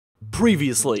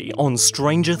Previously on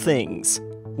Stranger Things.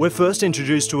 We're first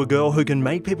introduced to a girl who can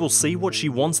make people see what she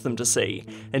wants them to see,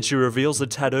 and she reveals a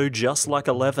tattoo just like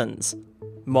Eleven's.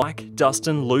 Mike,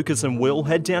 Dustin, Lucas and Will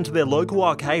head down to their local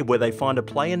arcade where they find a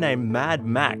player named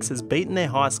MADMAX has beaten their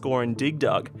high score in Dig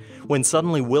Dug, when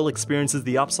suddenly Will experiences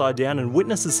the Upside Down and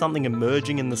witnesses something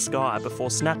emerging in the sky before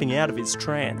snapping out of his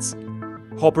trance.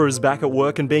 Hopper is back at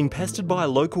work and being pestered by a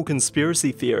local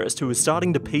conspiracy theorist who is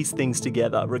starting to piece things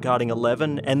together regarding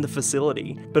Eleven and the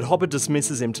facility, but Hopper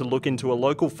dismisses him to look into a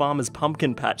local farmer's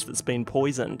pumpkin patch that's been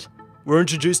poisoned. We're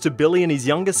introduced to Billy and his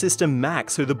younger sister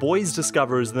Max, who the boys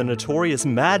discover is the notorious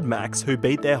MADMAX who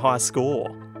beat their high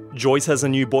score. Joyce has a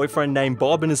new boyfriend named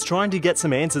Bob and is trying to get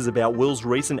some answers about Will's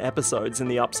recent episodes in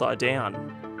the Upside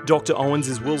Down. Dr. Owens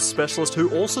is Will's specialist who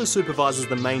also supervises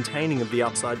the maintaining of the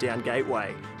Upside Down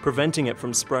gateway, preventing it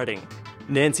from spreading.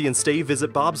 Nancy and Steve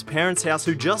visit Barb's parents' house,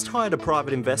 who just hired a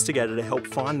private investigator to help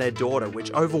find their daughter,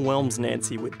 which overwhelms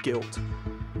Nancy with guilt.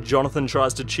 Jonathan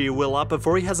tries to cheer Will up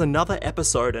before he has another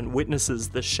episode and witnesses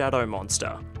the shadow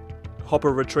monster.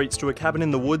 Hopper retreats to a cabin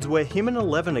in the woods where him and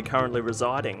Eleven are currently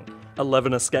residing.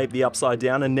 Eleven escaped the Upside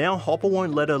Down and now Hopper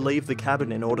won't let her leave the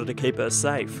cabin in order to keep her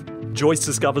safe. Joyce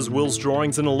discovers Will's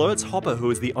drawings and alerts Hopper,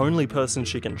 who is the only person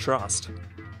she can trust.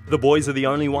 The boys are the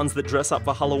only ones that dress up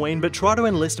for Halloween but try to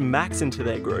enlist Max into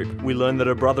their group. We learn that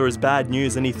her brother is bad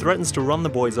news and he threatens to run the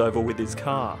boys over with his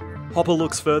car. Hopper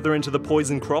looks further into the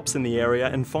poison crops in the area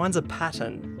and finds a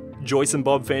pattern. Joyce and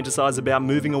Bob fantasize about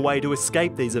moving away to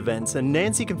escape these events, and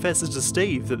Nancy confesses to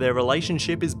Steve that their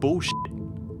relationship is bullshit.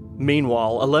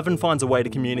 Meanwhile, Eleven finds a way to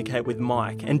communicate with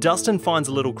Mike, and Dustin finds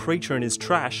a little creature in his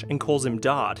trash and calls him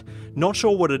Dart. Not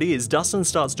sure what it is, Dustin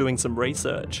starts doing some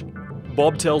research.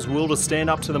 Bob tells Will to stand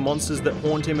up to the monsters that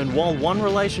haunt him, and while one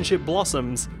relationship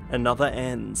blossoms, another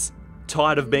ends.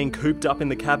 Tired of being cooped up in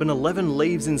the cabin, Eleven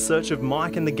leaves in search of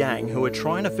Mike and the gang, who are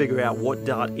trying to figure out what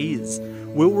Dart is.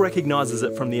 Will recognises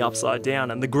it from the Upside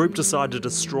Down and the group decide to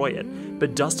destroy it,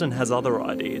 but Dustin has other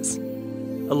ideas.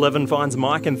 Eleven finds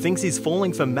Mike and thinks he's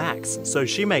falling for Max, so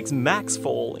she makes Max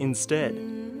fall instead.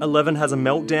 Eleven has a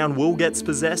meltdown, Will gets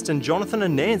possessed, and Jonathan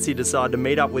and Nancy decide to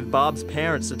meet up with Barb's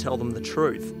parents to tell them the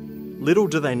truth. Little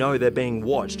do they know they're being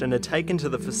watched and are taken to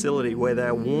the facility where they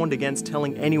are warned against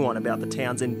telling anyone about the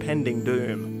town's impending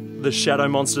doom. The shadow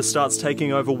monster starts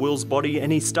taking over Will's body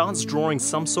and he starts drawing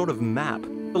some sort of map.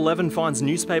 Eleven finds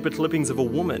newspaper clippings of a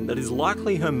woman that is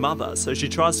likely her mother, so she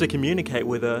tries to communicate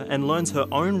with her and learns her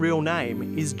own real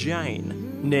name is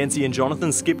Jane. Nancy and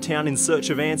Jonathan skip town in search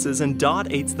of answers and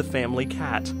Dart eats the family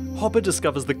cat. Hopper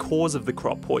discovers the cause of the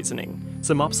crop poisoning,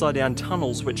 some upside down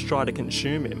tunnels which try to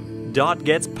consume him. Dart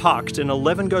gets pucked and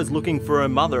Eleven goes looking for her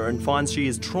mother and finds she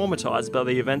is traumatized by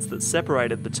the events that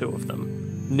separated the two of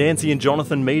them. Nancy and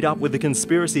Jonathan meet up with the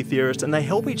conspiracy theorist and they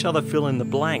help each other fill in the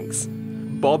blanks.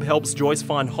 Bob helps Joyce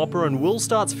find Hopper and Will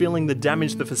starts feeling the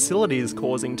damage the facility is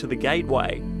causing to the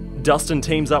gateway. Dustin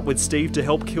teams up with Steve to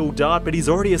help kill Dart, but he's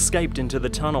already escaped into the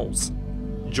tunnels.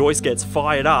 Joyce gets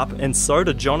fired up and so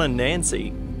do John and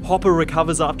Nancy. Hopper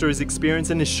recovers after his experience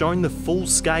and is shown the full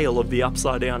scale of the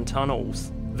Upside Down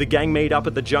tunnels. The gang meet up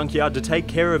at the junkyard to take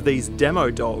care of these demo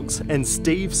dogs, and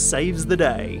Steve saves the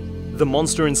day. The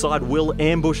monster inside Will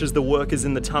ambushes the workers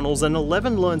in the tunnels, and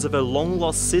Eleven learns of her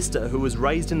long-lost sister who was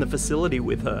raised in the facility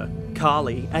with her.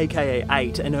 Carly, aka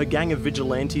 8, and her gang of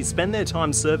vigilantes spend their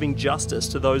time serving justice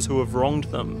to those who have wronged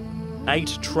them.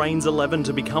 8 trains Eleven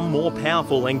to become more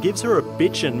powerful and gives her a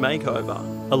bitchin' makeover.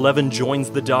 Eleven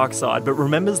joins the dark side but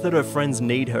remembers that her friends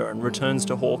need her and returns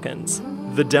to Hawkins.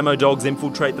 The demo dogs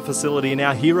infiltrate the facility and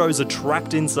our heroes are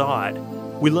trapped inside.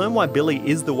 We learn why Billy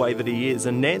is the way that he is,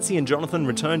 and Nancy and Jonathan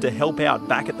return to help out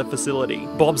back at the facility.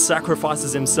 Bob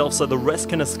sacrifices himself so the rest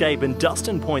can escape, and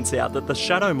Dustin points out that the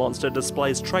shadow monster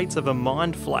displays traits of a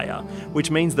mind flayer,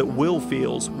 which means that Will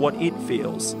feels what it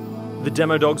feels. The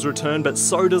demo dogs return, but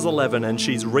so does Eleven, and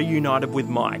she's reunited with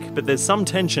Mike, but there's some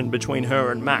tension between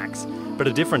her and Max, but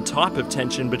a different type of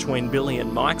tension between Billy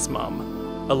and Mike's mum.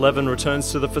 Eleven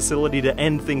returns to the facility to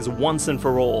end things once and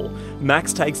for all.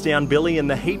 Max takes down Billy and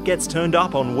the heat gets turned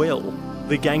up on Will.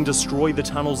 The gang destroy the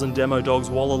tunnels and demo dogs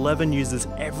while Eleven uses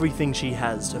everything she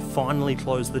has to finally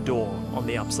close the door on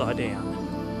the Upside Down.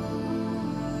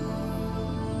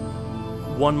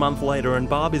 1 month later and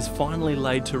Barb is finally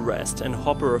laid to rest and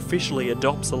Hopper officially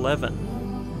adopts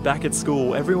Eleven. Back at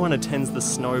school, everyone attends the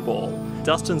snowball.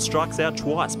 Dustin strikes out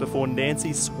twice before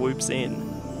Nancy swoops in.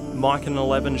 Mike and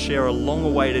Eleven share a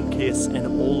long-awaited kiss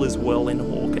and all is well in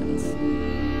Hawkins.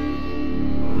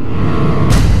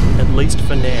 At least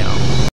for now.